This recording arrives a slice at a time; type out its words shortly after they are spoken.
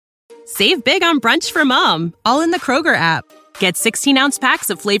Save big on brunch for mom, all in the Kroger app. Get 16-ounce packs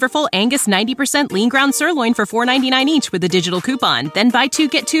of flavorful Angus 90% lean ground sirloin for $4.99 each with a digital coupon. Then buy 2,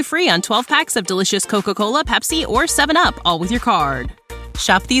 get 2 free on 12 packs of delicious Coca-Cola, Pepsi, or 7-Up, all with your card.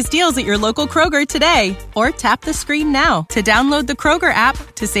 Shop these deals at your local Kroger today, or tap the screen now to download the Kroger app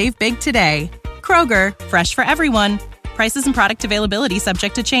to save big today. Kroger, fresh for everyone. Prices and product availability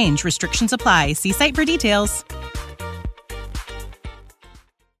subject to change. Restrictions apply. See site for details.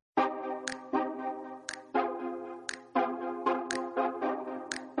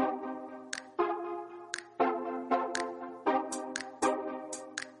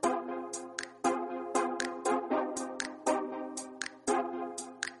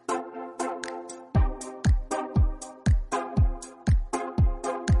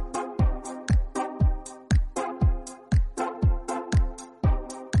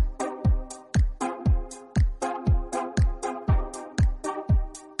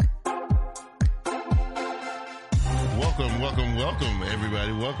 Welcome,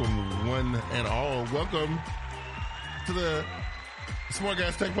 everybody. Welcome, one and all. Welcome to the Smart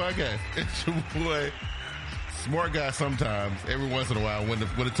Guys Tech Podcast. It's your boy, Smart Guy. Sometimes, every once in a while, when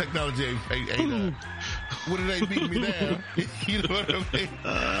the technology ain't when it ain't beating me down, you know what I mean?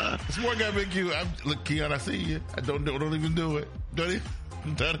 Smart Guy Big Q. Look, Keon, I see you. I don't even do it. Don't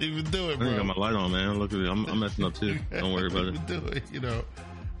even do it, bro. I got my light on, man. Look at me. I'm messing up too. Don't worry about it. Do it, you know.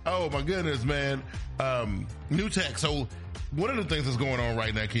 Oh my goodness, man. New tech. So one of the things that's going on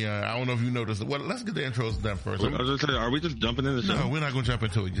right now, Keon, I don't know if you noticed. Well, let's get the intros done first. I was going to say, are we just jumping in the show? No, we're not going to jump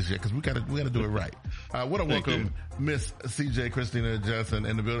into it just yet because we got to do it right. I want to welcome Miss CJ Christina Johnson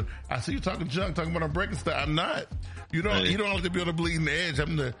in the building. I see you talking junk, talking about I'm breaking stuff. I'm not. You don't have to be on the bleeding edge.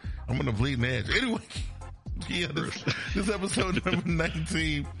 I'm on the bleeding edge. Anyway. Yeah, this episode number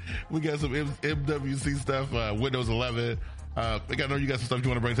 19. We got some MWC stuff, Windows 11. I know you got some stuff you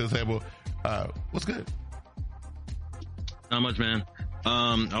want to bring to the table. What's good? Not much, man.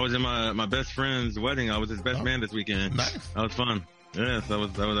 I was in my best friend's wedding. I was his best man this weekend. Nice. That was fun. Yes, that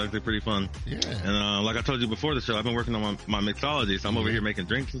was actually pretty fun. Yeah. And like I told you before the show, I've been working on my mixology, so I'm over here making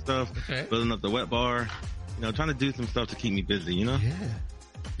drinks and stuff, building up the wet bar. You know, trying to do some stuff to keep me busy. You know.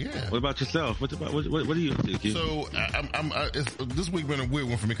 Yeah. What about yourself? What do you do, Q? So this week been a weird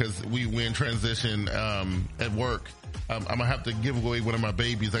one for me because we're in transition at work. I'm gonna have to give away one of my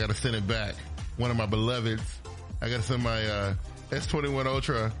babies. I gotta send it back. One of my beloveds. I gotta send my S21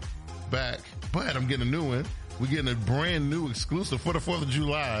 Ultra back, but I'm getting a new one. We're getting a brand new exclusive for the 4th of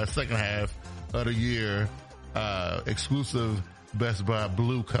July, second half of the year, exclusive Best Buy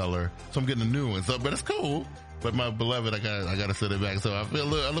blue color. So I'm getting a new one. So, but it's cool. But my beloved, I gotta send it back. So I feel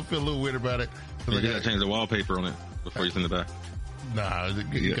a little weird about it. You gotta change the wallpaper on it before you send it back. Nah, I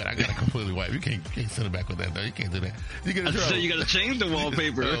gotta completely wipe. You can't send it back with that though. You can't do that. You gotta change the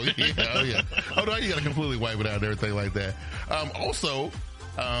wallpaper. Oh yeah. Oh no, you gotta completely wipe it out and everything like that. Also,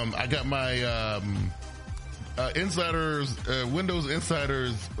 I got my Windows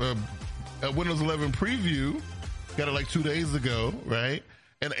Insiders Windows 11 preview. Got it like 2 days ago, right?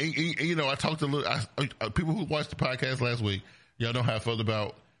 And you know, I talked a little. People who watched the podcast last week, y'all know how I felt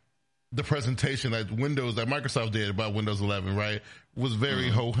about the presentation that Microsoft did about Windows 11, right? Was very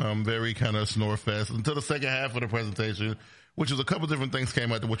ho-hum, very kind of snore fest until the second half of the presentation, which is a couple different things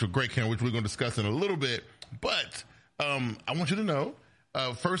came out which were great, Karen, which we're going to discuss in a little bit. But I want you to know,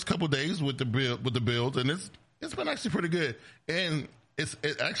 first couple days with the build, and it's been actually pretty good, and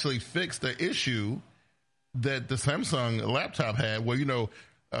it actually fixed the issue that the Samsung laptop had, where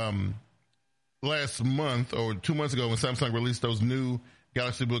last month or 2 months ago when Samsung released those new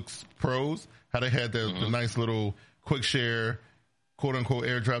Galaxy Books Pros, how they had the nice little quick share, quote unquote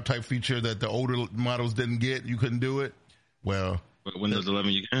airdrop type feature that the older models didn't get. You couldn't do it. Well, but Windows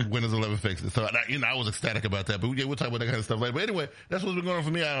 11 you can. Windows 11 fixed it. So I was ecstatic about that. But we'll talk about that kind of stuff later. But anyway, that's what's been going on for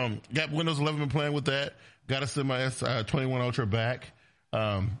me. Got Windows 11, been playing with that. Got to send my S21 Ultra back. But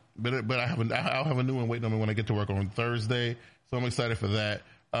I'll have a new one waiting on me when I get to work on Thursday. So I'm excited for that.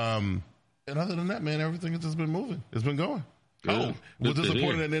 And other than that, man, everything has just been moving. It's been going. Good. We're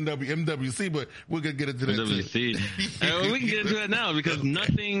disappointed in MWC, but we're going to get into that MWC. We can get into that now because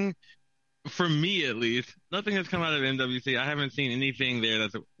nothing, for me at least, nothing has come out of MWC. I haven't seen anything there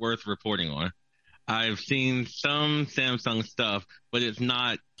that's worth reporting on. I've seen some Samsung stuff, but it's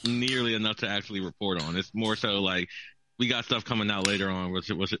not nearly enough to actually report on. It's more so like, we got stuff coming out later on. We'll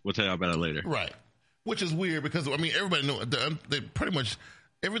tell you about it later. Right. Which is weird because, everybody knows they pretty much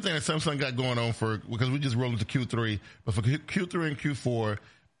everything that Samsung got going on because we just rolled into Q3, but for Q3 and Q4,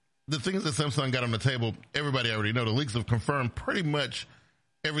 the things that Samsung got on the table, everybody already know. The leaks have confirmed pretty much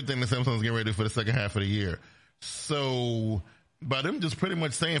everything that Samsung's getting ready for the second half of the year. So by them just pretty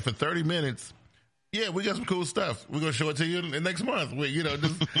much saying for 30 minutes, yeah, we got some cool stuff. We're going to show it to you next month.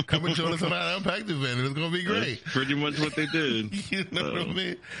 Just come and join us on our Unpacked event, and it's going to be great. That's pretty much what they did. You know what I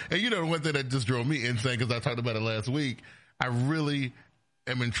mean? And the one thing that just drove me insane, because I talked about it last week, I really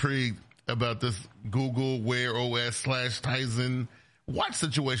am intrigued about this Google Wear OS / Tizen watch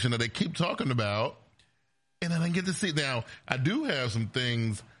situation that they keep talking about, and I didn't get to see. Now, I do have some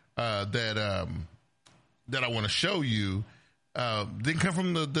things that I want to show you. Didn't come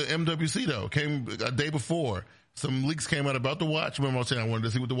from the MWC though. Came a day before. Some leaks came out about the watch. Remember I was saying I wanted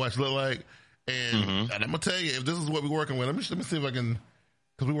to see what the watch looked like. And I'm gonna tell you, if this is what we're working with, let me see if I can,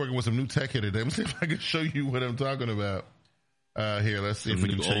 because we're working with some new tech here today. Let me see if I can show you what I'm talking about. Here, let's see if we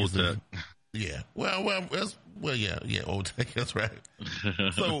can change that. Yeah. Yeah, old tech. That's right.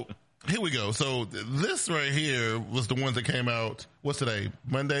 So here we go. So this right here was the ones that came out. What's today?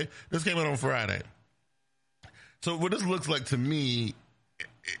 Monday. This came out on Friday. So what this looks like to me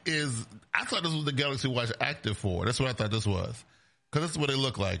is, I thought this was the Galaxy Watch Active 4. That's what I thought this was. Because this is what they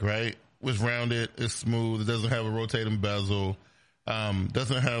look like, right? It's rounded, it's smooth, it doesn't have a rotating bezel,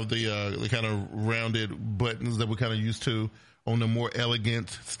 doesn't have the kind of rounded buttons that we're kind of used to on the more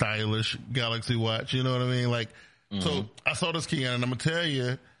elegant, stylish Galaxy Watch. You know what I mean? So I saw this, Keon, and I'm going to tell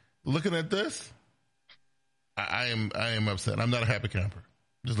you, looking at this, I am upset. I'm not a happy camper.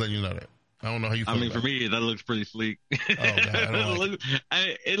 Just letting you know that. I don't know how you feel. For me, that looks pretty sleek. Oh, God,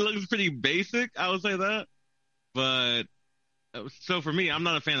 it looks pretty basic, I would say that. But, so for me, I'm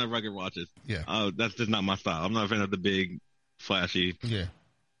not a fan of rugged watches. Yeah. That's just not my style. I'm not a fan of the big, flashy. Yeah.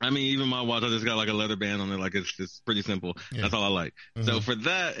 Even my watch, I just got like a leather band on it. It's pretty simple. Yeah. That's all I like. So for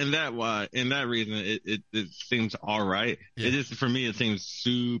that and that reason, it seems all right. Yeah. It just, for me, it seems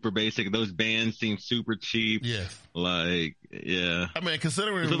super basic. Those bands seem super cheap. Yes. Yeah.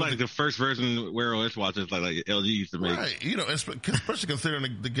 Considering it's like the first version Wear OS watches like LG used to make. Right. Especially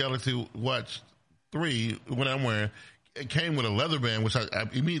considering the Galaxy Watch 3, when I'm wearing, it came with a leather band, which I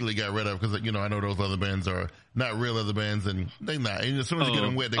immediately got rid of because, I know those leather bands are not real leather bands, and they not. And as soon as you get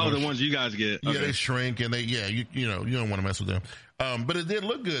them wet, the ones you guys get. Yeah, they shrink, and you don't want to mess with them. But it did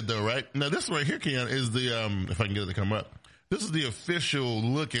look good though, right? Now this right here, Ken, is the if I can get it to come up, this is the official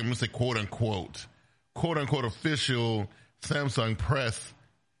look, I'm gonna say quote unquote official Samsung press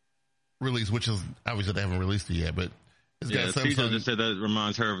release, which is obviously they haven't released it yet, but it's got Samsung. Tisa just said that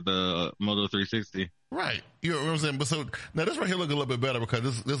reminds her of the Moto 360. Right. You know what I'm saying? But so now this right here look a little bit better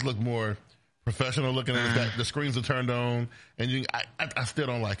because this look more professional looking. The screens are turned on, and I still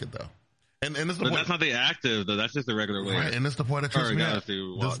don't like it though. And this but that's not the active though. That's just the regular way. Right. And this is the part that trips me out.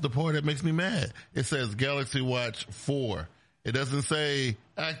 This is the part that makes me mad. It says Galaxy Watch 4. It doesn't say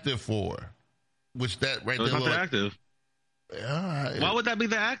Active 4, which that right so there. It's not the active. Why would that be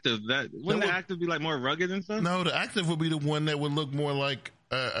the active? Wouldn't the active be like more rugged and stuff? No, the active would be the one that would look more like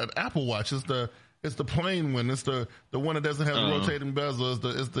an Apple Watch. It's the plain one. It's the one that doesn't have the rotating bezel. It's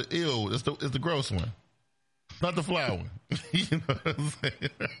the gross one, not the fly one. You know what I'm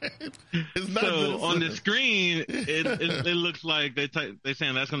saying? It's not so on the screen, it looks like they're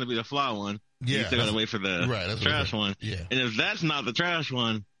saying that's going to be the fly one. Yeah, you still got to wait for the trash one. Yeah, and if that's not the trash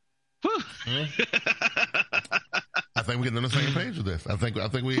one, whew. I think we're getting on the same page with this. I think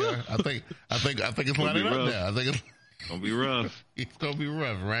we are. I think it's lining up now. I think it's gonna be rough. It's gonna be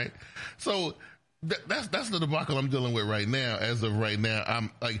rough, right? So that's the debacle I'm dealing with right now. As of right now, I'm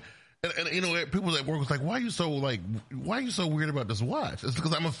like, and people at work was like, why are you so weird about this watch? It's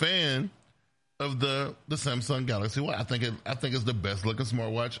because I'm a fan of the Samsung Galaxy Watch. I think it's the best looking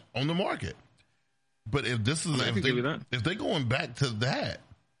smartwatch on the market. But if this is if they're going back to that,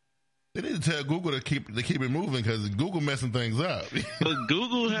 they need to tell Google to keep it moving because Google messing things up. But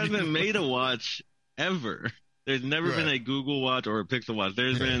Google hasn't made a watch ever. There's never been a Google watch or a Pixel watch.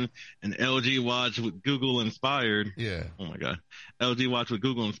 There's been an LG watch with Google inspired. Yeah. Oh my God. LG watch with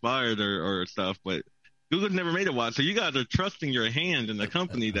Google inspired or stuff, but Google's never made a watch. So you guys are trusting your hand in the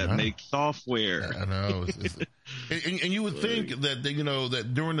company that makes software. I know. And you would think that,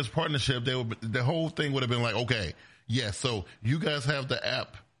 that during this partnership, the whole thing would have been like, okay, yes, so you guys have the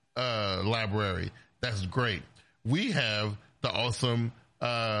app library. That's great. We have the awesome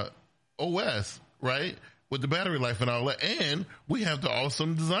OS, right? With the battery life and all that. And we have the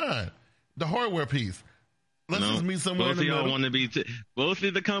awesome design, the hardware piece. Let's just meet somewhere in the middle. Both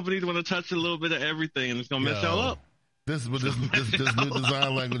of the companies want to touch a little bit of everything, and it's going to mess y'all up. This new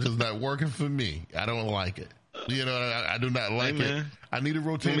design language is not working for me. I don't like it. I do not like it. I need a rotating bezel.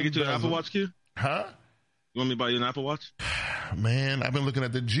 You want me to get you an Apple Watch, Q? Huh? You want me to buy you an Apple Watch? Man, I've been looking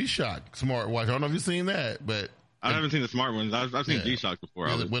at the G-Shock smartwatch. I don't know if you've seen that, but I haven't seen the smart ones. I've seen G-Shock before.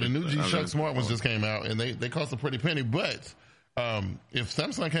 The new G-Shock smart ones just came out, and they cost a pretty penny. But If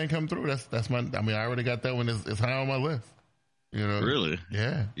Samsung can't come through, that's my. I mean, I already got that one. It's high on my list. You know, really?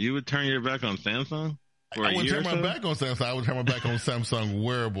 Yeah. You would turn your back on Samsung? I wouldn't turn my back on Samsung. I would turn my back on Samsung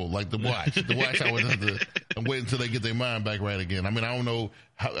wearable, like the watch. The watch, I would have to wait until they get their mind back right again. I mean, I don't know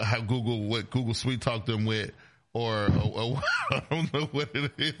how what Google sweet talked them with, or I don't know what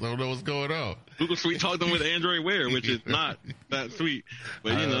it is. I don't know what's going on. Google sweet talked them with Android Wear, which is not that sweet,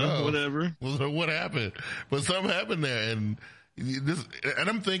 but you know, whatever. Well, what happened? But something happened there, and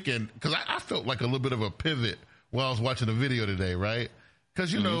I'm thinking, because I felt like a little bit of a pivot while I was watching the video today, right?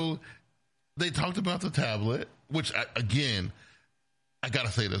 Because you know. They talked about the tablet, which again, I gotta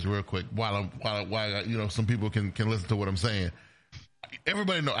say this real quick while you know, some people can listen to what I'm saying.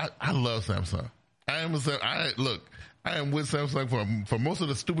 Everybody know I love Samsung. I am with Samsung for most of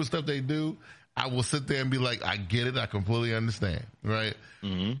the stupid stuff they do. I will sit there and be like, I get it, I completely understand, right?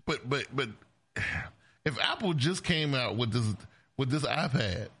 Mm-hmm. But if Apple just came out with this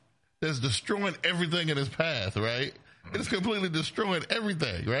iPad that's destroying everything in its path, right? It's completely destroying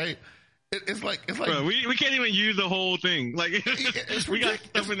everything, right? It's like bro, we can't even use the whole thing. Like we got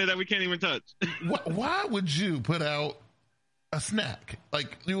stuff in there that we can't even touch. Why would you put out a snack?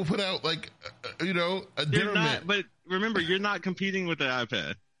 Like you would put out like you know a dinner. But remember, you're not competing with the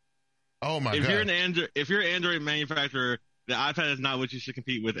iPad. Oh my god! If you're an Android manufacturer, the iPad is not what you should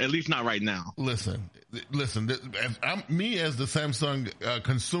compete with. At least not right now. Listen. I'm me as the Samsung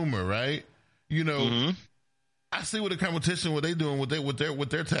consumer, right? You know, I see what the competition what they doing with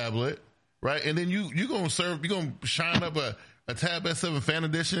their tablet. Right, and then you're gonna shine up a Tab S7 Fan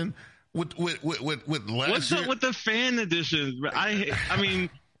Edition with last What's year? up with the Fan Editions? I mean,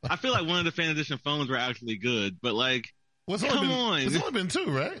 I feel like one of the Fan Edition phones were actually good, but like, come on, it's only been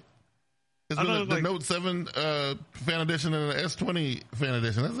two, right? It's been the Note 7 Fan Edition and the S20 Fan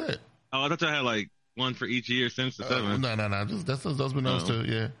Edition. That's it. Oh, I thought I had like one for each year since the 7. No. Those been those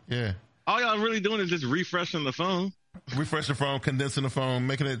two. Yeah. All y'all really doing is just refreshing the phone. Refresh the phone, condensing the phone,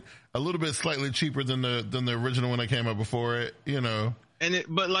 making it a little bit slightly cheaper than the original one that came out before it, you know.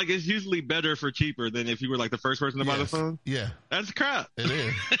 But like it's usually better for cheaper than if you were like the first person to buy the phone. Yeah, that's crap. It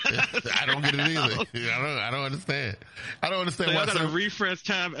is. I don't get it either. I don't understand. I don't understand so why. I got a refresh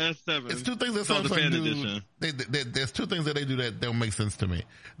Tab S7. It's two things that Samsung do. There's two things that they do that don't make sense to me.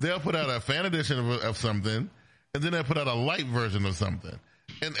 They'll put out a fan edition of something, and then they'll put out a light version of something,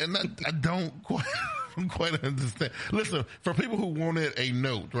 and I don't quite understand. Listen, for people who wanted a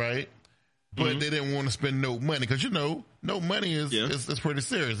Note, right? But they didn't want to spend Note money because, you know, Note money is pretty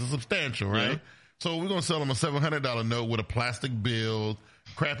serious. It's substantial, right? Yeah. So we're going to sell them a $700 Note with a plastic build,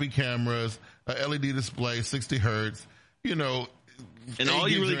 crappy cameras, a LED display, 60 hertz, you know. And all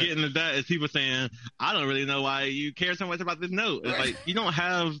you really get into that is people saying, I don't really know why you care so much about this Note. It's like, you don't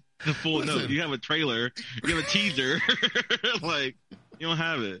have the full Note. You have a trailer. You have a teaser. Like, you don't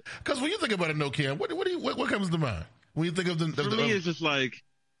have it. Because when you think about a Note, Cam, what comes to mind? When you think of For me, it's just like,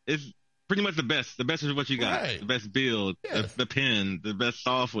 it's pretty much the best. The best is what you got. Right. The best build, the pen, the best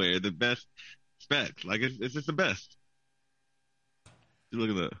software, the best specs. Like, it's just the best. Look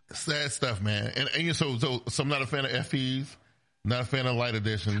at that. Sad stuff, man. And so I'm not a fan of FEs. Not a fan of light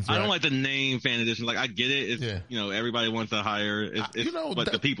editions. Right? I don't like the name Fan Edition. Like, I get it. It's, you know, everybody wants a higher. It's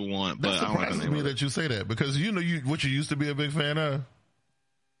what the people want. But I don't like the name. Me that you say that because you know what you used to be a big fan of.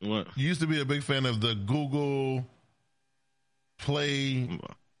 What? You used to be a big fan of the Google Play.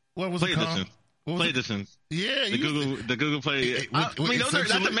 What was it called? Play Editions. Yeah, the Google Play. I mean,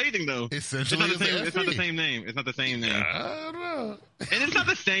 that's amazing though. Essentially, it's not the same name. It's not the same name. I don't know. And it's not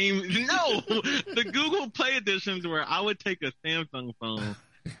the same. No, the Google Play Editions where I would take a Samsung phone,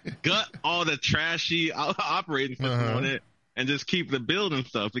 gut all the trashy operating system on it, and just keep the build and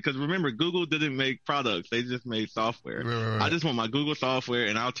stuff. Because remember, Google didn't make products; they just made software. Right. I just want my Google software,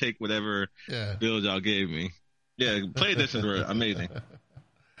 and I'll take whatever build y'all gave me. Yeah, Play Editions were amazing.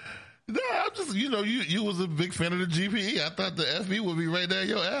 No, I'm just, you know, you was a big fan of the GPE. I thought the FE would be right there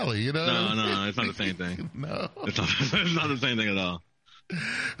your alley, you know? No, it's not the same thing. No. It's not the same thing at all.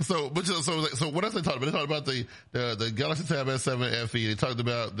 So what else they talked about? They talked about the Galaxy Tab S7 FE. They talked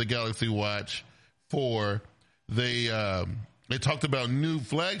about the Galaxy Watch 4. They talked about new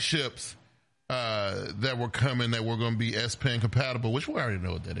flagships that were coming that were going to be S Pen compatible, which we already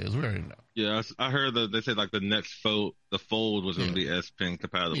know what that is. We already know. Yeah, I heard that they said like the next Fold was going to be S Pen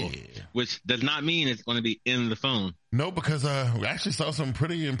compatible, which does not mean it's going to be in the phone. No, because we actually saw some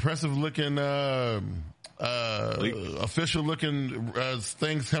pretty impressive looking, official looking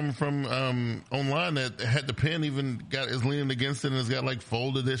things coming from online that had the pen is leaning against it and it's got like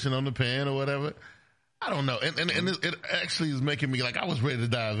Fold edition on the pen or whatever. I don't know, and it actually is making me like I was ready to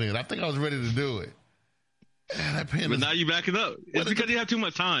dive in. I think I was ready to do it. that pen But is, now you back it up. It's because you have too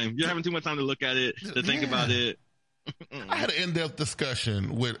much time. You're having too much time to look at it, to think about it. I had an in-depth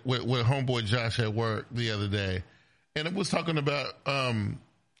discussion with homeboy Josh at work the other day, and it was talking about,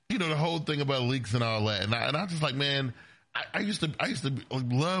 the whole thing about leaks and all that. And I was just like, man, I used to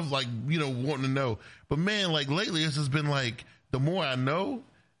love, like, wanting to know. But man, like lately it's just been like, the more I know,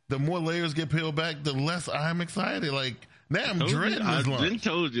 the more layers get peeled back, the less I'm excited. Like, now I'm dreading this launch. I been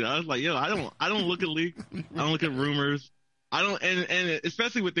told you. I was like, yo, I don't look at leaks. I don't look at rumors. I don't, and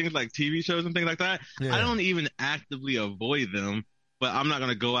especially with things like TV shows and things like that, I don't even actively avoid them, but I'm not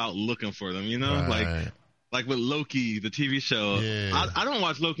going to go out looking for them, Right. Like with Loki, the TV show. Yeah. I don't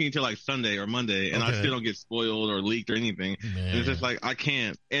watch Loki until like Sunday or Monday, and I still don't get spoiled or leaked or anything. And it's just like, I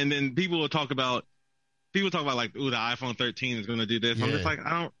can't. And then people talk about like, ooh, the iPhone 13 is going to do this. Yeah. I'm just like,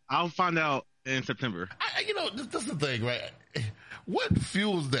 I'll find out in September. This is the thing, right? What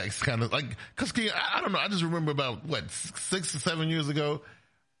fuels that kind of, like, because I don't know, I just remember about, 6 or 7 years ago,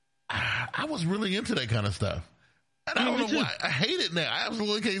 I was really into that kind of stuff. And I don't know why. I hate it now. I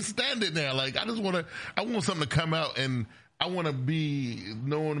absolutely can't stand it now. Like, I want something to come out, and I want to be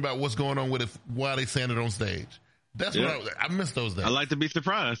knowing about what's going on with it while they saying it on stage. That's what I miss those days. I like to be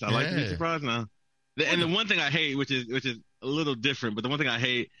surprised. I like to be surprised now. And the one thing I hate, which is a little different, but the one thing I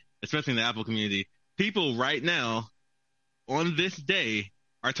hate, especially in the Apple community, people right now on this day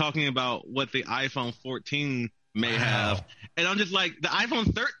are talking about what the iPhone 14 may have. And I'm just like, the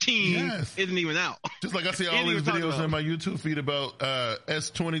iPhone 13 isn't even out. Just like I see all these videos in my YouTube feed about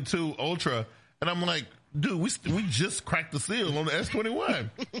S22 Ultra, and I'm like, dude, we just cracked the seal on the S21.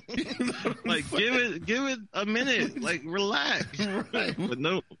 Like, give it a minute. Like, relax. Right. But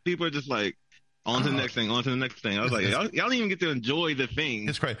no, people are just like, on to the next thing, on to the next thing. I was like, y'all don't even get to enjoy the thing.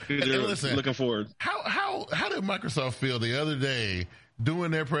 It's crazy. They're listen, looking forward. How did Microsoft feel the other day doing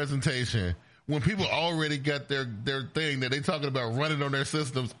their presentation when people already got their thing that they talking about running on their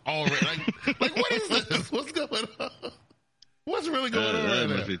systems already? Like what is this? What's going on? What's really going on right now? That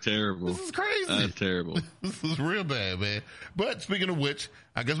must be terrible. This is crazy. That's terrible. This is real bad, man. But speaking of which,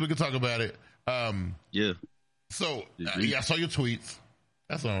 I guess we can talk about it. Yeah. So, I saw your tweets.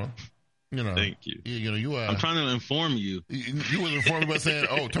 That's all. Thank you. I'm trying to inform you. You was informing by saying,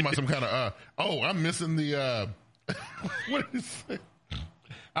 talking about some kind of, I'm missing the, what did you say?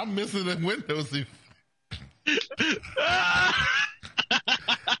 I'm missing the Windows.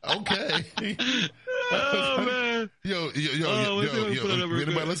 Okay. Oh, man. Yo.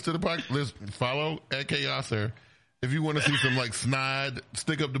 Anybody listen to the podcast? Follow at Chaoser. If you want to see some like snide,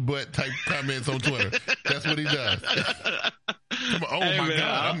 stick up the butt type comments on Twitter, that's what he does.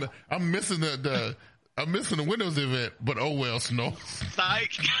 God, I'm missing the Windows event, but oh well, Snow.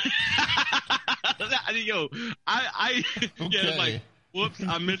 Psych. Yo, yeah, like, whoops,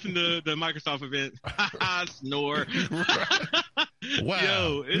 I'm missing the Microsoft event. Snore. Wow.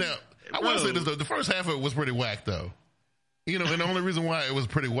 Yo, now I want to say this though, the first half of it was pretty whack though. And the only reason why it was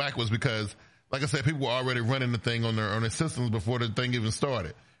pretty whack was because, like I said, people were already running the thing on their systems before the thing even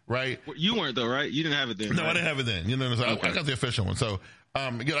started, right? You weren't though, right? You didn't have it then. No, right? I didn't have it then. So okay. I got the official one. So,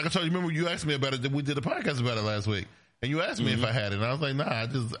 like I told you, remember you asked me about it. We did a podcast about it last week, and you asked me if I had it, and I was like, nah, I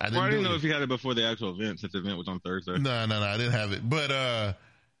didn't. I didn't know if you had it before the actual event, since the event was on Thursday. No, I didn't have it. But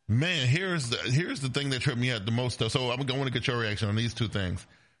man, here's the thing that tripped me out the most though. So I want to get your reaction on these two things.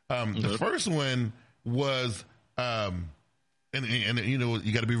 The first one was, and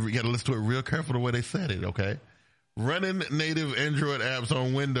you got to listen to it real careful the way they said it. Okay, running native Android apps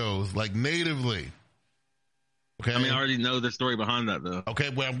on Windows, like natively. Okay, I mean, I already know the story behind that though. Okay,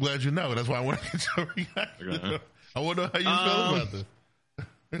 well, I'm glad you know. That's why I want to get your reaction. Okay. I want to know how you feel about this.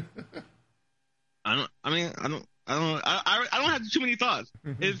 I don't have too many thoughts.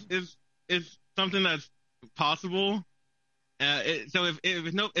 It's something that's possible. So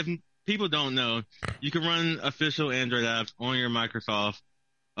if people don't know, you can run official Android apps on your Microsoft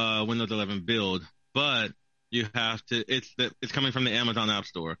Windows 11 build, but you have to. It's coming from the Amazon App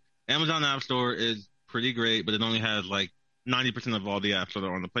Store. Amazon App Store is pretty great, but it only has like 90% of all the apps that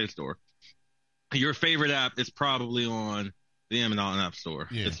are on the Play Store. Your favorite app is probably on the Amazon App Store.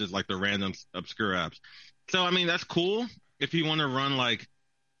 Yeah. It's just like the random obscure apps. So, I mean, that's cool if you want to run like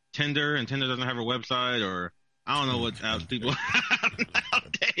Tinder, and Tinder doesn't have a website, or I don't know what apps people have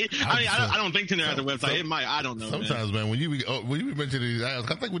nowadays. I don't think Tinder has a website. It might. I don't know. Sometimes, man, when you be mentioning these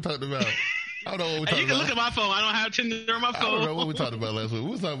apps, I think we talked about. I don't know what we talked about. You can look at my phone. I don't have Tinder on my phone. I don't know what we talked about last week.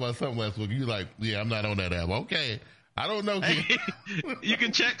 We was talking about something last week. You like, yeah, I'm not on that app. Okay. I don't know. You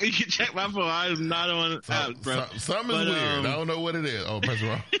can check my phone. I'm not on apps, bro. Something is weird. I don't know what it is. Oh, press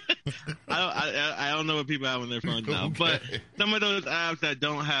wrong. I don't know what people have on their phones now. Okay. But some of those apps that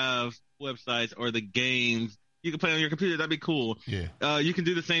don't have websites, or the games you can play on your computer. That'd be cool. Yeah. You can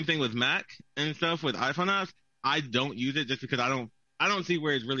do the same thing with Mac and stuff with iPhone apps. I don't use it just because I don't see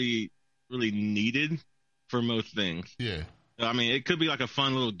where it's really needed for most things. Yeah. I mean, it could be like a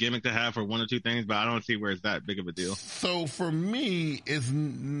fun little gimmick to have for one or two things, but I don't see where it's that big of a deal. So for me,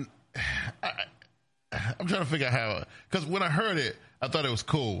 I'm trying to figure out how, because when I heard it, I thought it was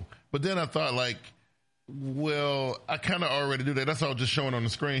cool, but then I thought like, well, I kind of already do that. That's all just showing on the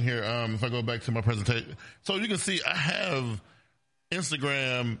screen here. If I go back to my presentation, so you can see I have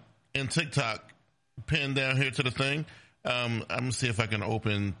Instagram and TikTok pinned down here to the thing. I'm gonna see if I can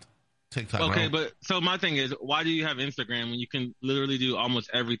open TikTok. Okay, but so my thing is, why do you have Instagram when you can literally do almost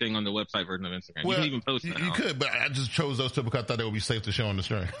everything on the website version of Instagram? Well, you can even post that. You could, but I just chose those two because I thought they would be safe to show on the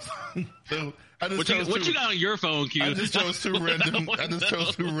screen. So what you got on your phone, Q? I just chose two random.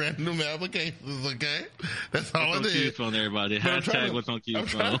 applications. Okay, that's all I did. Q's phone, everybody. Hashtag what's on Q's phone.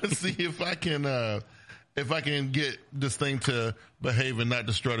 I'm trying to see if I can get this thing to behave and not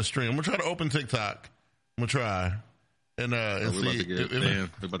destroy the stream. I'm gonna try to open TikTok. I'm gonna try. And see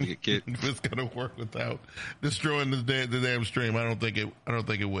if about to get kicked. If it's gonna work without destroying the damn stream. I don't think it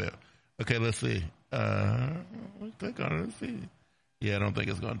will. Okay, let's see. Click on it. Let's see. Yeah, I don't think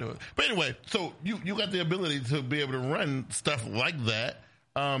it's gonna do it. But anyway, so you got the ability to be able to run stuff like that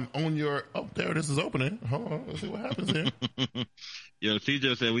on your. Oh, there it is opening. Hold on, let's see what happens here. Yo,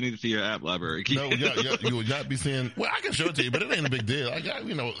 CJ said we need to see your app library. No, you will not be seeing. Well, I can show it to you, but it ain't a big deal.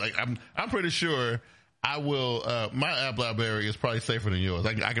 I'm pretty sure. I will, my app library is probably safer than yours.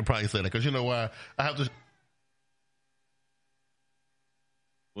 I can probably say that because you know why? I have to.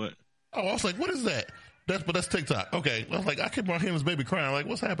 What? Oh, I was like, what is that? That's TikTok. Okay. I was like, I kept on hearing this baby crying. Like,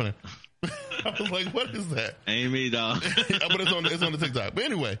 what's happening? I was like, what is that? Ain't me, dog. But it's on the TikTok. But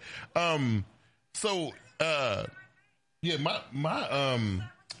anyway, yeah, my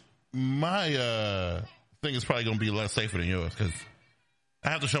thing is probably going to be a lot safer than yours because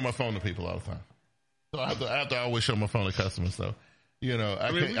I have to show my phone to people all the time. So I have to always show my phone to customers. So, you know,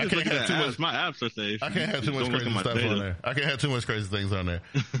 I can't have too much. My apps are safe. I can't have too much crazy stuff on there. I can't have too much crazy things on there.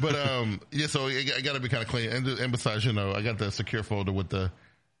 But yeah, so it got to be kind of clean. And besides, you know, I got the secure folder with the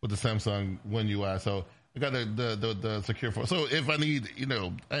Samsung One UI. So I got the secure folder. So if I need, you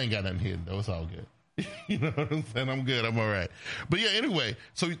know, I ain't got nothing hidden though. It's all good. You know what I'm saying? I'm good. I'm all right. But yeah, anyway,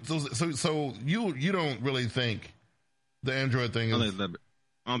 so you don't really think the Android thing is.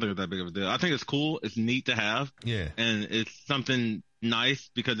 I don't think it's that big of a deal. I think it's cool. It's neat to have. Yeah. And it's something nice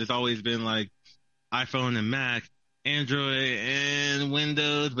because it's always been like iPhone and Mac, Android and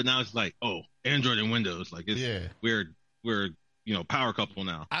Windows, but now it's like, oh, Android and Windows. Like we're you know, power couple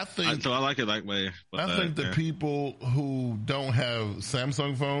now. So I like it that way. I think the people who don't have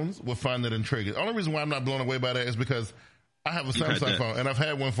Samsung phones will find that intriguing. The only reason why I'm not blown away by that is because I have a Samsung phone and I've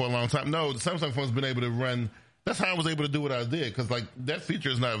had one for a long time. No, the Samsung phone's been able to run. That's how I was able to do what I did because like that feature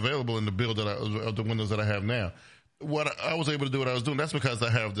is not available in the build of the Windows that I have now. What I was able to do what I was doing, that's because I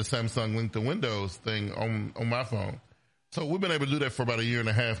have the Samsung Link to Windows thing on my phone. So we've been able to do that for about a year and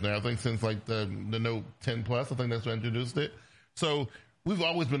a half now. I think since like the Note 10 Plus, I think that's what introduced it. So we've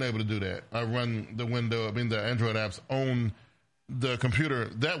always been able to do that. I run the Android apps on the computer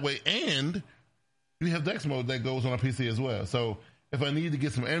that way. And we have Dex mode that goes on a PC as well. So if I need to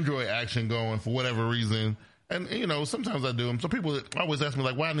get some Android action going for whatever reason, and, you know, sometimes I do them. So people always ask me,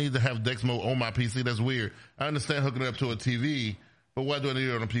 like, why I need to have Dex mode on my PC? That's weird. I understand hooking it up to a TV, but why do I need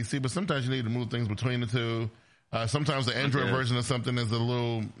it on a PC? But sometimes you need to move things between the two. Sometimes the Android version of something is a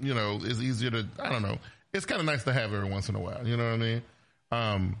little, you know, is easier to, I don't know. It's kind of nice to have every once in a while. You know what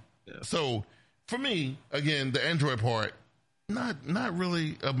I mean? So for me, again, the Android part, not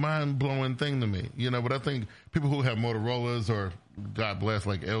really a mind-blowing thing to me, you know, but I think people who have Motorola's or, God bless,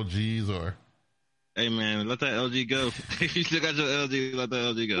 like LGs or, hey man, let that LG go. You still got your LG, let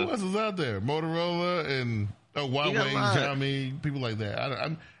that LG go. Who else is out there? Motorola and Huawei, Xiaomi, people like that.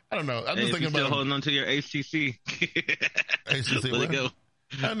 I don't know. I'm just thinking about still holding on to your HTC. HTC, let it go.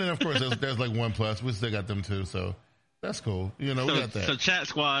 And then of course there's like OnePlus. We still got them too, so that's cool. You know, we got that. So chat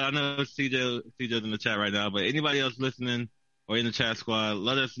squad, I know CJ's in the chat right now, but anybody else listening or in the chat squad,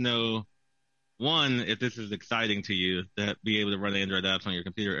 let us know. One, if this is exciting to you to be able to run Android apps on your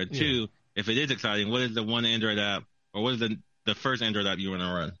computer, and two, if it is exciting, what is the one Android app, or what is the first Android app you want to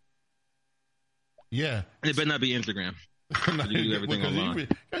run? Yeah. And it better not be Instagram. You do everything online.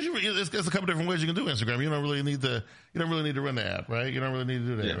 There's a couple different ways you can do Instagram. You don't really need to run the app, right? You don't really need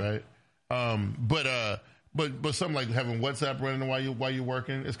to do that, right? But something like having WhatsApp running while you're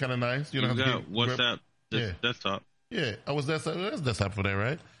working is kind of nice. You don't have to WhatsApp desktop. Yeah. Oh, there's desktop for that,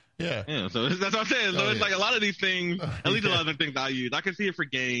 right? Yeah. Yeah, so that's what I'm saying. So it's yeah. like a lot of these things, at least a lot of the things I use. I can see it for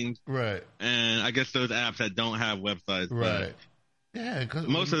games. Right. And I guess those apps that don't have websites. Right. Yeah.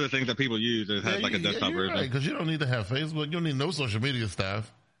 Most of the things that people use has like a desktop version. Right, because you don't need to have Facebook. You don't need no social media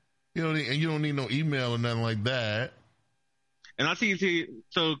stuff. You don't need no email or nothing like that. And I see,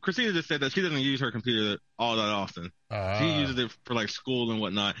 so Christina just said that she doesn't use her computer all that often. She uses it for like school and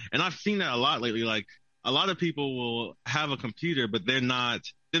whatnot. And I've seen that a lot lately. Like a lot of people will have a computer, but they're not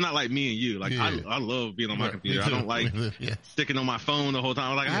like me and you. Like I love being on my computer. I don't like sticking on my phone the whole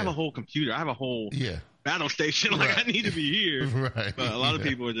time. I have a whole computer. I have a whole battle station. Like I need to be here. Right. But a lot of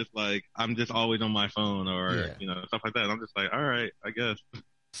people are just like, I'm just always on my phone or stuff like that. And I'm just like, all right, I guess.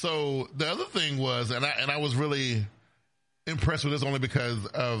 So the other thing was, and I was really impressed with this only because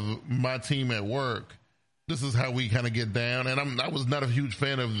of my team at work. This is how we kind of get down. And I was not a huge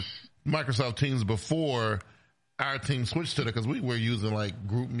fan of Microsoft Teams before our team switched to it, because we were using like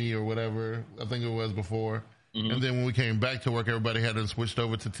GroupMe or whatever, I think it was before. Mm-hmm. And then when we came back to work, everybody had switched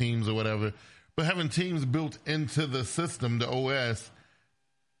over to Teams or whatever. But having Teams built into the system, the OS,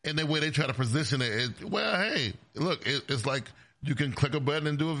 and the way they try to position it, hey, look, it's like, you can click a button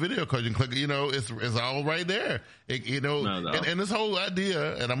and do a video call. You can click, it's all right there. And this whole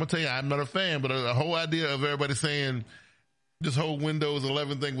idea, and I'm going to tell you, I'm not a fan, but the whole idea of everybody saying this whole Windows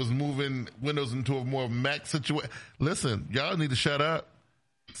 11 thing was moving Windows into a more Mac situation. Listen, y'all need to shut up.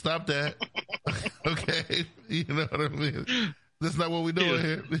 Stop that. Okay? You know what I mean? That's not what we're doing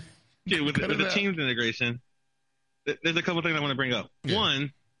here. Yeah, with the Teams integration, there's a couple things I want to bring up. Yeah.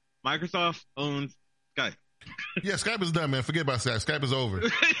 One, Microsoft owns Skype. Yeah, Skype is done, man. Forget about Skype. Skype is over.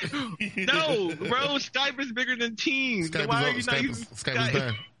 No, bro. Skype is bigger than Teams. Skype Why is are you not using Skype is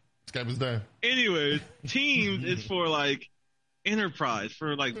done. Skype is done. Anyways, Teams is for like enterprise,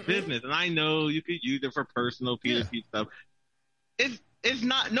 for like business, and I know you could use it for personal P2P stuff. It's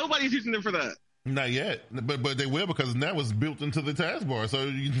not. Nobody's using it for that. Not yet, but they will, because that was built into the taskbar, so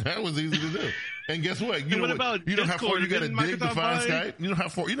that was easy to do. And guess what? You know how far you got to dig to find Skype. You know how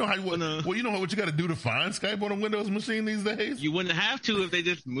far. You know what you got to do to find Skype on a Windows machine these days. You wouldn't have to if they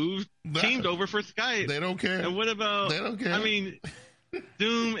just moved Teams over for Skype. They don't care. And what about? They don't care. I mean,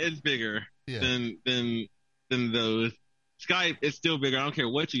 Zoom is bigger than those. Skype is still bigger. I don't care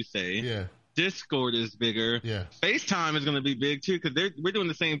what you say. Yeah. Discord is bigger. Yeah. FaceTime is going to be big too, because we're doing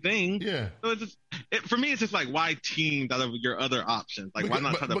the same thing. Yeah. So it's just, for me, it's just like, why Teams out of your other options? Like, why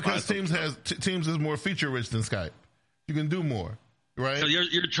not try to because Teams is more feature rich than Skype. You can do more, right? So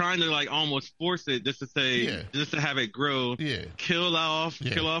you're trying to like almost force it just to say, just to have it grow. Yeah. Kill off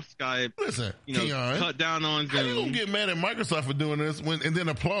Skype. Listen, Keon, cut down on Zoom. How you gonna get mad at Microsoft for doing this and then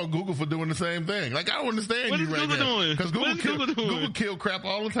applaud Google for doing the same thing? Like, I don't understand you right now. Because Google kill crap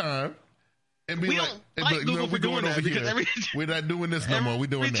all the time. And be don't like Google for doing that, because we're not doing this no more. We're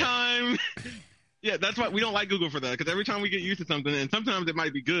doing that. Every time. Yeah, that's why we don't like Google for that, because every time we get used to something, and sometimes it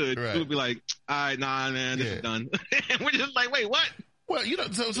might be good, Google be like, all right, nah, man, this is done. And we're just like, wait, what? Well,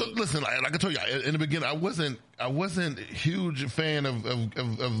 so listen, like I told you in the beginning, I wasn't a huge fan of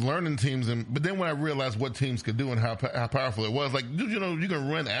learning Teams, but then when I realized what Teams could do and how powerful it was, like, you can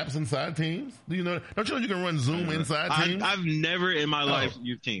run apps inside Teams? Don't you know you can run Zoom inside Teams? I've never in my life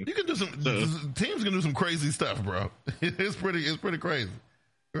used Teams. You can do Teams can do some crazy stuff, bro. It's pretty crazy,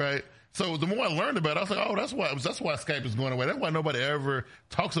 right? So the more I learned about it, I was like, oh, that's why Skype is going away. That's why nobody ever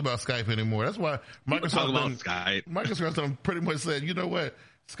talks about Skype anymore. That's why Microsoft pretty much said, you know what,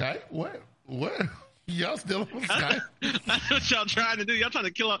 Skype? What? Y'all still on Skype? That's what y'all trying to do. Y'all trying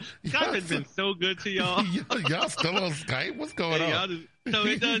to kill off. Skype has been so good to y'all. Y'all still on Skype? What's going on?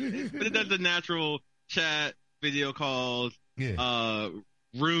 It does the natural chat, video calls,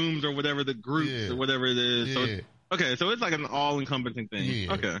 rooms or whatever, the groups or whatever it is. So okay, so it's like an all-encompassing thing.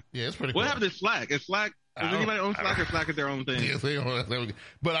 Yeah. Okay. Yeah, it's pretty cool. What happened to Slack? Is Slack, does anybody own Slack, or Slack is their own thing? Yeah,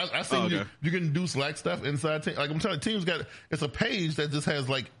 but I think you can do Slack stuff inside Teams. Like I'm telling you, Teams it's a page that just has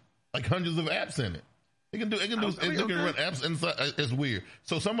like hundreds of apps in it. It can run apps inside. It's weird.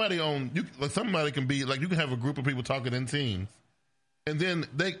 So somebody can be like, you can have a group of people talking in Teams, and then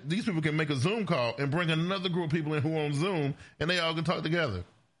these people can make a Zoom call and bring another group of people in who are on Zoom, and they all can talk together.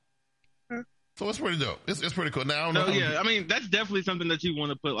 So it's pretty dope. It's pretty cool. Now, I mean, that's definitely something that you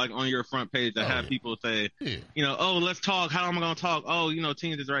want to put like on your front page to have people say, oh, let's talk. How am I going to talk? Oh,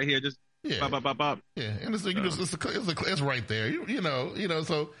 Teams is right here. Just bop, bop, bop. Yeah, and it's right there. You know.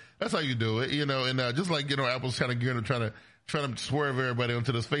 So that's how you do it. And just like Apple's kind of gearing to trying to swerve everybody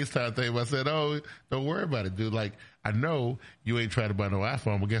onto this FaceTime thing. But I said, oh, don't worry about it, dude. Like, I know you ain't trying to buy no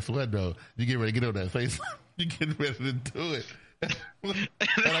iPhone, but guess what, though? You get ready to get on that FaceTime. You getting ready to do it. That's how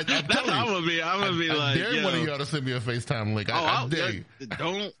I'm gonna be. I'm gonna be like, dare one of y'all to send me a FaceTime link. I dare you.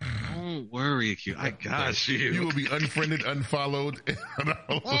 Don't worry, Q. I got you. You will be unfriended, unfollowed. Hey,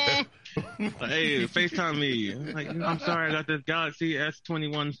 FaceTime me. I'm sorry, I got this Galaxy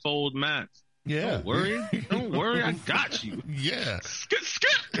S21 Fold Max. Yeah. Don't worry, I got you. Yeah. Skip.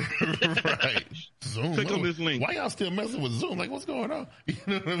 Right. Zoom. Click on this link. Why y'all still messing with Zoom? Like, what's going on? You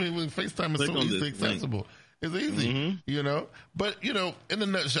know what I mean? When FaceTime is so easily accessible. It's easy, you know. But, you know, in the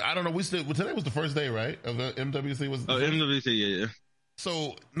nutshell, I don't know. Today was the first day, right? Of the MWC was. MWC, yeah.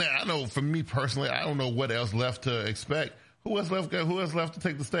 So now I know for me personally, I don't know what else left to expect. Who else left to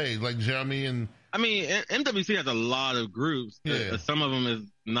take the stage? Like Jeremy and. I mean, MWC has a lot of groups. Yeah. Some of them is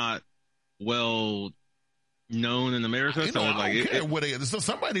not well known in America. You know, I don't care what so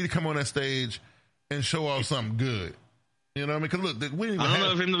somebody need to come on that stage and show off something good. You know what I mean? Because look, we didn't even I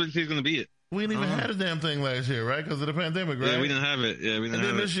don't know if MWC is going to be it. We didn't even have the damn thing last year, right? Because of the pandemic, right? Yeah, we didn't have it. And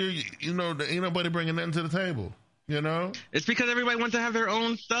then this year, you know, ain't nobody bringing nothing to the table. You know, it's because everybody wants to have their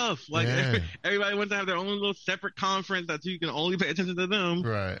own stuff. Like everybody wants to have their own little separate conference that you can only pay attention to them,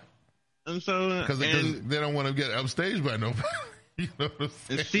 right? And so because they don't want to get upstaged by nobody. You know what I'm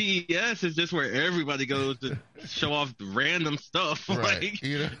saying? And CES is just where everybody goes to show off random stuff. Right. Like,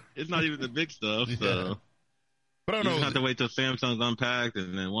 you know? It's not even the big stuff. Yeah. So. But I don't know. You have to wait till Samsung's unpacked,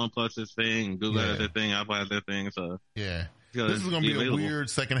 and then OnePlus is thing, Google has their thing, Apple has their thing. So this is going to be a weird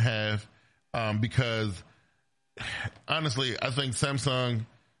second half because honestly, I think Samsung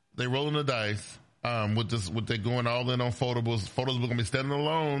they rolling the dice with they going all in on foldables. Foldables are going to be standing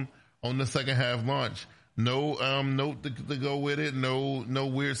alone on the second half launch. No note to go with it. No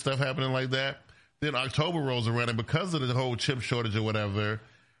weird stuff happening like that. Then October rolls around, and because of the whole chip shortage or whatever.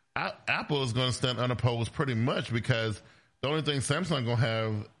 Apple is going to stand unopposed pretty much because the only thing Samsung going to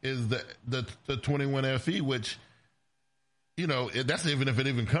have is the 21 FE, which, you know, that's even if it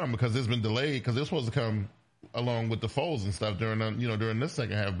even come because it's been delayed because it's supposed to come along with the folds and stuff during this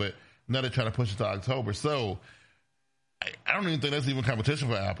second half, but now they're trying to push it to October. So I don't even think that's even competition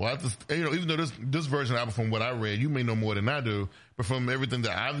for Apple. I just, you know, even though this version of Apple, from what I read, you may know more than I do, but from everything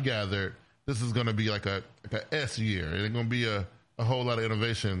that I've gathered, this is going to be like a S year. It's going to be a whole lot of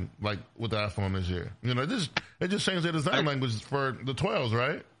innovation, like with the iPhone this year. You know, they just changed their design language for the 12s,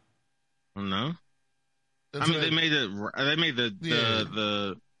 right? No, I mean they made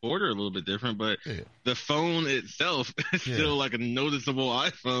the border a little bit different, but the phone itself is still like a noticeable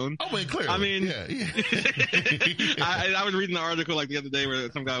iPhone. Oh, wait, clearly. I mean, I was reading the article like the other day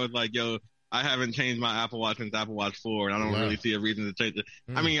where some guy was like, "Yo, I haven't changed my Apple Watch since Apple Watch 4, and I don't really see a reason to change it."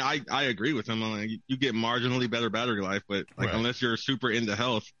 I mean, I agree with him. Like, you get marginally better battery life, but unless you're super into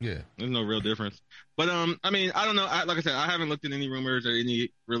health, there's no real difference. But I mean, I don't know. Like I said, I haven't looked at any rumors or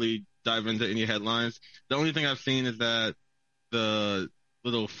really dive into any headlines. The only thing I've seen is that the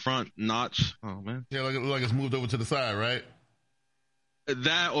little front notch. Oh man, like it's moved over to the side, right?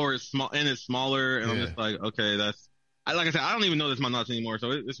 That or it's small and it's smaller, and I'm just like, okay, that's. Like I said, I don't even know that's my notch anymore, so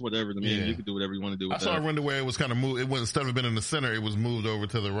it's whatever to me. You can do whatever you want to do with I saw a render where it was kind of moved. It went, instead of being in the center, it was moved over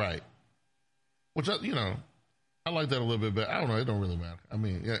to the right. Which, you know, I like that a little bit, but I don't know. It don't really matter. I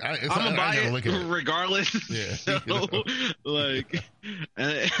mean, I'm going to buy it regardless. Yeah. So, like I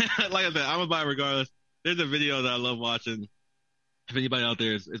said, I'm going to buy it regardless. There's a video that I love watching. If anybody out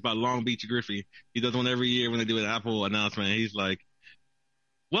there, it's by Long Beach Griffey. He does one every year when they do an Apple announcement. He's like,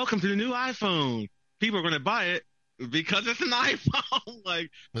 "Welcome to the new iPhone. People are going to buy it because it's an iPhone."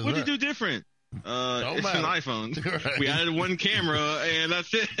 Like, what'd you do different? It's an iPhone. Right. We added one camera and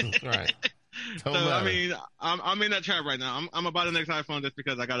that's it. That's right. So I mean, I'm in that trap right now. I'm gonna buy the next iPhone just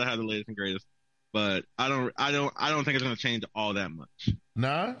because I gotta have the latest and greatest. But I don't think it's gonna change all that much.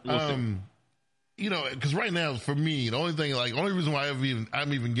 Nah. You know, because right now for me, the only reason why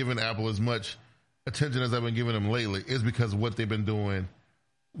I'm even giving Apple as much attention as I've been giving them lately is because of what they've been doing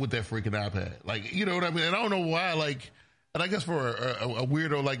with that freaking iPad. Like, you know what I mean? And I don't know why, like, and I guess for a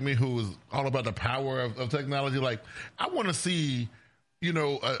weirdo like me who is all about the power of technology, like, I want to see, you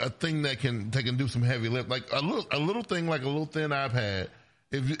know, a thing that can do some heavy lift, like a little thing, like a little thin iPad.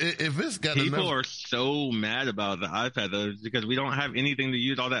 If it's got people are so mad about the iPad though, because we don't have anything to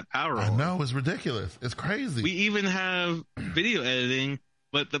use all that power on. I know, it's ridiculous. It's crazy. We even have video editing,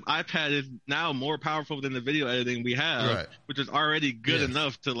 but the iPad is now more powerful than the video editing we have, which is already good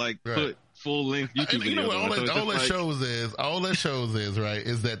enough to put full length YouTube videos. You know what? All that shows is right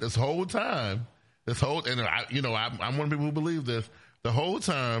is that this whole time, and I'm one of the people who believe this. The whole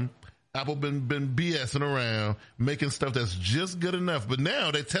time, Apple been BSing around, making stuff that's just good enough. But now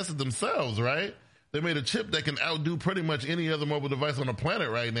they tested themselves, right? They made a chip that can outdo pretty much any other mobile device on the planet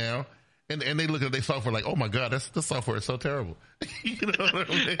right now. And they look at their software like, oh my God, this software is so terrible. You know what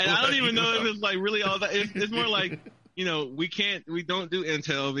I mean? And I don't even know if it's like really all that. It's more like, we don't do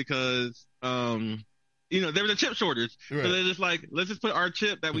Intel because, there was a chip shortage. Right. So they're just like, let's just put our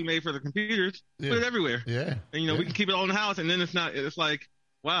chip that we made for the computers, put it everywhere. Yeah. And, we can keep it all in the house. And then it's like,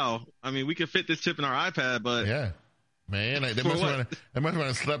 wow, I mean, we could fit this chip in our iPad, but. Yeah. Man, they must want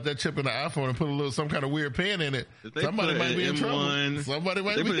to slap that chip in the iPhone and put some kind of weird pen in it. Somebody might be in trouble. Somebody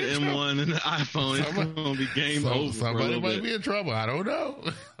might be in trouble. They put an M1 in the iPhone. It's going to be game over. Somebody might be in trouble. I don't know.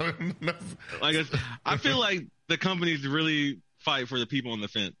 I feel like the companies really fight for the people on the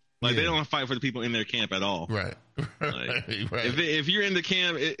fence. Like, they don't fight for the people in their camp at all. Right. Right. If you're in the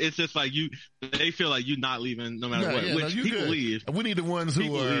camp, it's just like they feel like you're not leaving no matter what. Which people leave. We need the ones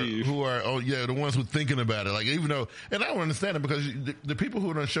who are the ones who are thinking about it. Like, even though, and I don't understand it because the people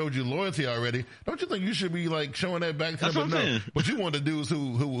who done showed you loyalty already, don't you think you should be like showing that back to them? But no. But you want the dudes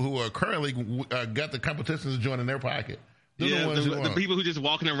who are currently got the competitions joining their pocket. The people who just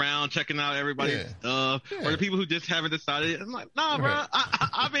walking around checking out everybody's stuff, or the people who just haven't decided. I'm like, nah, bro,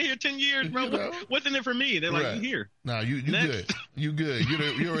 I've been here 10 years, bro. What's in it for me? They're like, you here? Nah, you good. You good.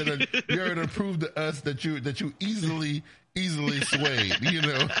 You already proved to us that you easily swayed.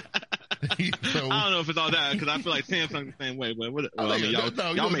 So, I don't know if it's all that because I feel like Samsung's the same way. But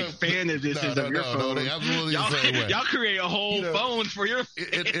y'all make fan editions of your phone. They absolutely the same way. Y'all create a whole phone for your.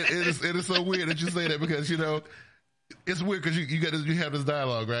 It is so weird that you say that because it's weird because you have this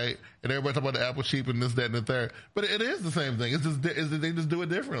dialogue, right? And everybody talk about the Apple cheap and this, that, and the third. But it is the same thing. It's just that they just do it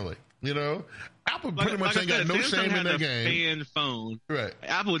differently. Apple pretty much ain't got no shame in their game. Fan phone, right?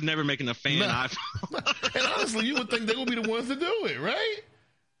 Apple was never making a fan iPhone. And honestly, you would think they would be the ones to do it, right?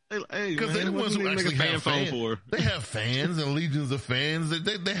 Because they're the ones who actually have fans. They have fans and legions of fans.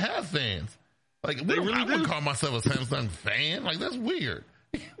 They have fans. Like, I wouldn't call myself a Samsung fan. Like, that's weird.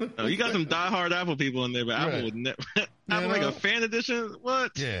 You got some diehard Apple people in there, but Apple would never. Apple like a fan edition?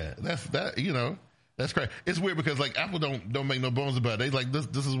 What? Yeah, that's crazy. It's weird because like Apple don't make no bones about it. They like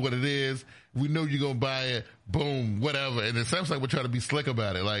this is what it is. We know you're gonna buy it. Boom, whatever. And then Samsung would try to be slick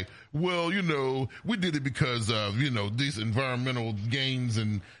about it. Like, well, we did it because of these environmental gains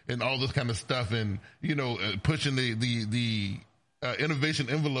and all this kind of stuff, and pushing the innovation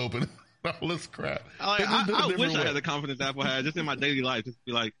envelope and. All this crap. I wish I had the confidence Apple had just in my daily life. Just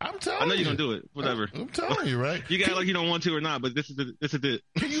be like, I'm telling you. I know you're going to do it. Whatever. I'm telling you, right? You got like you don't want to or not, but this is it.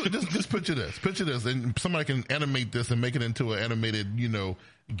 Can you just picture this, and somebody can animate this and make it into an animated,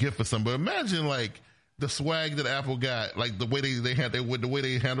 gift for somebody. Imagine like the swag that Apple got, like the way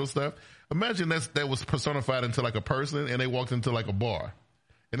they handle stuff. Imagine that was personified into like a person, and they walked into like a bar,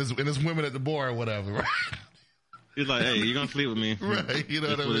 and it's women at the bar or whatever, right? He's like, hey, you're going to sleep with me. Right. You know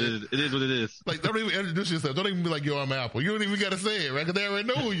what I mean? It is what it is. Like, don't even introduce yourself. Don't even be like, yo, I'm Apple. You don't even got to say it, right? Because they already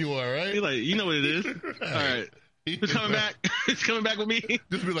know who you are, right? He's like, you know what it is. Right. All right. Who's coming back? Who's coming back with me?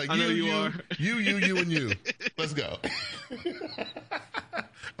 Just be like, I know you are. You, and you. Let's go.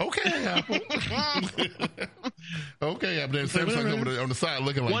 Okay, Apple. Okay, Apple. Then Samsung over on the side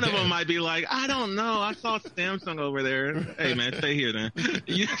looking like one of them might be like, I don't know. I saw Samsung over there. Hey, man, stay here then.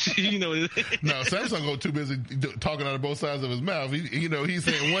 You know what it is. No, Samsung go too busy talking out of both sides of his mouth. He's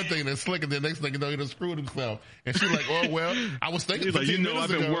saying one thing that's slick, and then next thing you know, he done screwed himself. And she's like, oh, well, I was thinking he's like, I've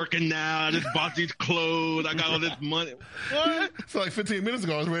been working now. I just bought these clothes. I got all this money. What? So like 15 minutes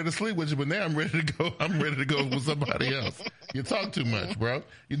ago, I was ready to sleep with you, but now I'm ready to go. I'm ready to go with somebody else. You talk too much, bro.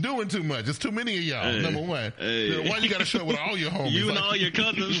 You're doing too much. It's too many of y'all. Hey, number one. Hey. Why you got to show with all your homies? You and all your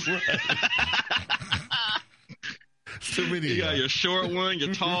cousins. It's too many. You got your short one,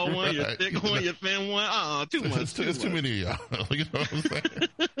 your tall one, your thick one, your thin one. Too much. It's too many of y'all. You know what I'm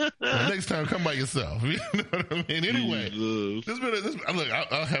saying? Next time, come by yourself. You know what I mean? Anyway, look,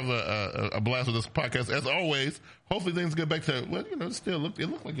 I'll have a blast with this podcast as always. Hopefully things get back to it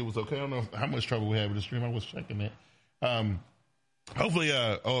looked like it was okay. I don't know how much trouble we had with the stream. I was checking it. Hopefully,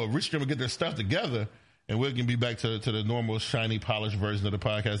 Restream will get their stuff together, and we can be back to the normal shiny, polished version of the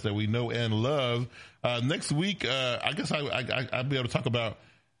podcast that we know and love. Next week, I guess I'll be able to talk about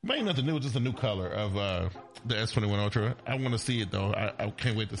maybe nothing new, just a new color of the S21 Ultra. I want to see it though. I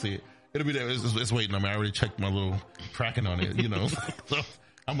can't wait to see it. It'll be there. It's waiting on me. I already checked my little tracking on it. So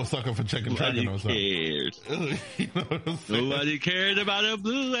I'm a sucker for checking tracking on something. You know what I'm saying? Nobody cared about a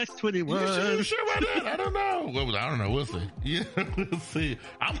blue S21. You sure about that? I don't know. Well, I don't know. We'll see. Yeah, we'll see.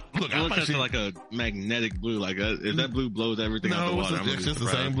 I'm actually like a magnetic blue. Like if that blue blows everything out the water, it's just the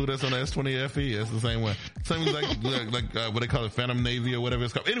same blue that's on the S20 FE. It's the same one. Same like what they call it, Phantom Navy or whatever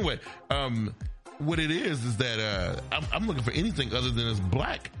it's called. Anyway, what it is that I'm looking for anything other than it's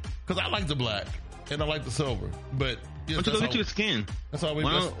black because I like the black and I like the silver, but Why don't you go get you a skin? That's all we.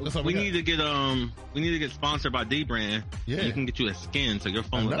 We need to get sponsored by D-Brand. Yeah, you can get you a skin so your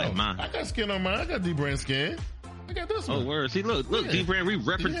phone looks like mine. I got skin on mine. I got D-Brand skin. I got this one. Oh, word. See, look, D-Brand, we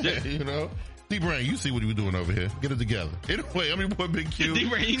represent. Yeah, you know, D-Brand, you see what we're doing over here. Get it together. Anyway, I'm your boy Big Q.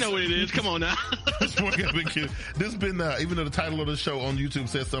 D-Brand, you know what it is. Come on now. This boy Big Q. This has been, even though the title of the show on YouTube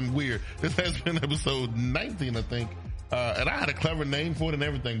says something weird, this has been episode 19, I think. And I had a clever name for it and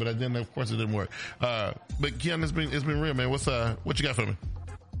everything, but of course it didn't work. But Keon, it's been real, man. What you got for me?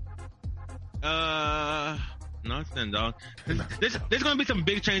 Nothing, dog. There's gonna be some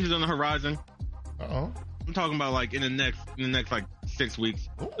big changes on the horizon. Uh-oh. I'm talking about like in the next like 6 weeks.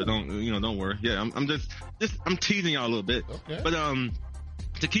 So don't worry. Yeah, I'm teasing y'all a little bit. Okay. But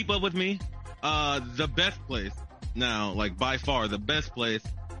to keep up with me, the best place now, like by far the best place,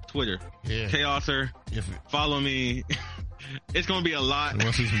 Twitter. Yeah. Chaoser. Follow me. It's gonna be a lot. You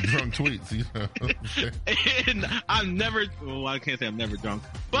want to see some drunk tweets, you know? And I can't say I'm never drunk,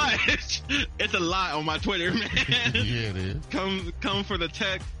 but it's a lot on my Twitter, man. Yeah, it is. Come for the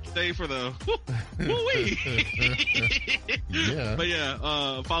tech, stay for the woo-wee. Yeah. But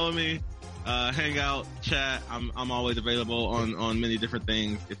yeah, follow me, hang out, chat. I'm always available on many different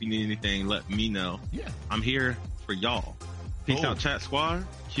things. If you need anything, let me know. Yeah. I'm here for y'all. Peace out, chat squad.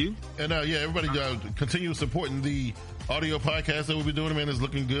 Q. And everybody continue supporting the audio podcast that we'll be doing, man. It's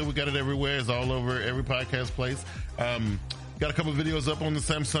looking good. We got it everywhere. It's all over every podcast place. Got a couple videos up on the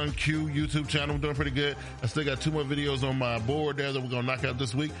Samsung Q YouTube channel. I'm doing pretty good. I still got 2 more videos on my board there that we're going to knock out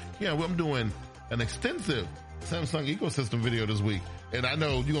this week. Yeah, I'm doing an extensive Samsung ecosystem video this week. And I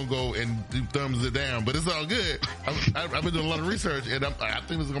know you're going to go and do thumbs it down, but it's all good. I've been doing a lot of research, and I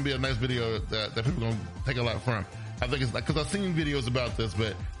think this is going to be a nice video that people are going to take a lot from. I think it's like, because I've seen videos about this,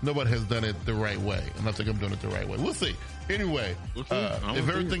 but nobody has done it the right way. And I think I'm doing it the right way. We'll see. Anyway, if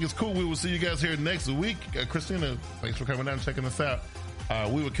everything is cool, we will see you guys here next week. Christina, thanks for coming down and checking us out.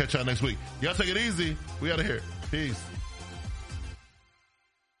 We will catch y'all next week. Y'all take it easy. We out of here. Peace.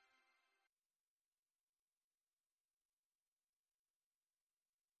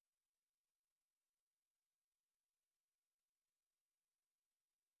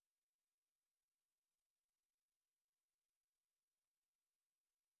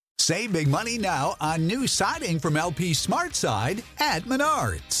 Save big money now on new siding from LP SmartSide at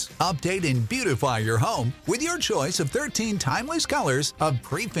Menards. Update and beautify your home with your choice of 13 timeless colors of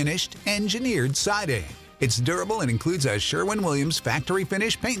pre-finished engineered siding. It's durable and includes a Sherwin-Williams factory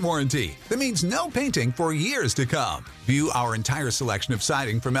finish paint warranty that means no painting for years to come. View our entire selection of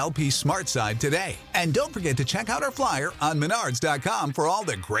siding from LP SmartSide today. And don't forget to check out our flyer on Menards.com for all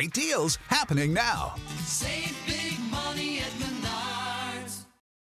the great deals happening now. Save